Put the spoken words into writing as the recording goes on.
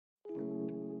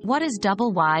What is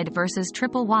double wide versus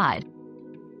triple wide?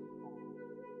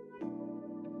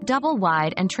 Double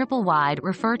wide and triple wide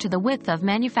refer to the width of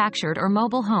manufactured or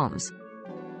mobile homes.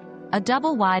 A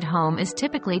double wide home is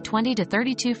typically 20 to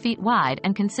 32 feet wide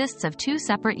and consists of two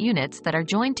separate units that are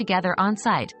joined together on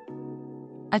site.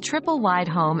 A triple wide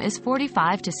home is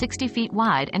 45 to 60 feet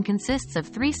wide and consists of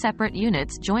three separate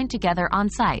units joined together on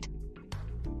site.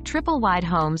 Triple wide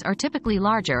homes are typically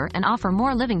larger and offer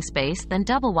more living space than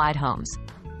double wide homes.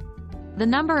 The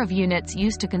number of units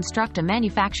used to construct a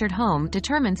manufactured home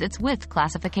determines its width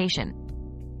classification.